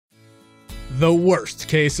The worst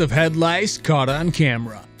case of head lice caught on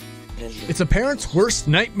camera. It's a parent's worst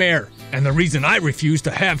nightmare, and the reason I refuse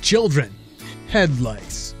to have children. Head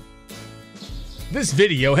lice. This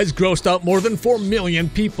video has grossed out more than 4 million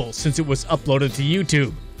people since it was uploaded to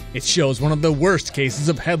YouTube. It shows one of the worst cases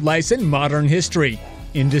of head lice in modern history,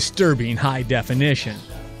 in disturbing high definition.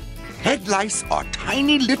 Head lice are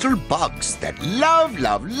tiny little bugs that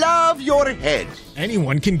love your head.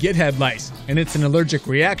 Anyone can get head lice, and it's an allergic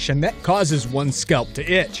reaction that causes one's scalp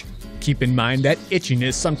to itch. Keep in mind that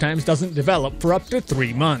itchiness sometimes doesn't develop for up to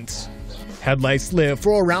 3 months. Head lice live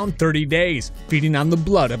for around 30 days, feeding on the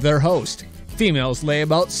blood of their host. Females lay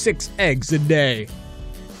about 6 eggs a day.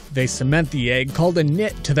 They cement the egg called a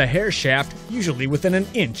nit to the hair shaft, usually within an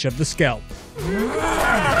inch of the scalp.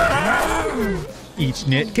 Each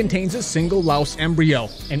nit contains a single louse embryo,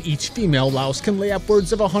 and each female louse can lay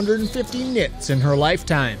upwards of 150 nits in her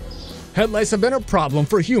lifetime. Head lice have been a problem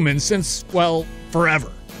for humans since, well,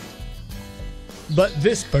 forever. But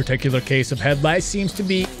this particular case of head lice seems to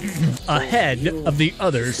be ahead of the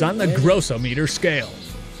others on the grossometer scale.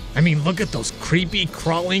 I mean, look at those creepy,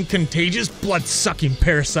 crawling, contagious, blood-sucking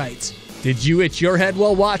parasites. Did you itch your head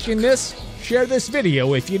while watching this? Share this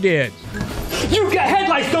video if you did. You've got head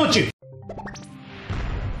lice, don't you?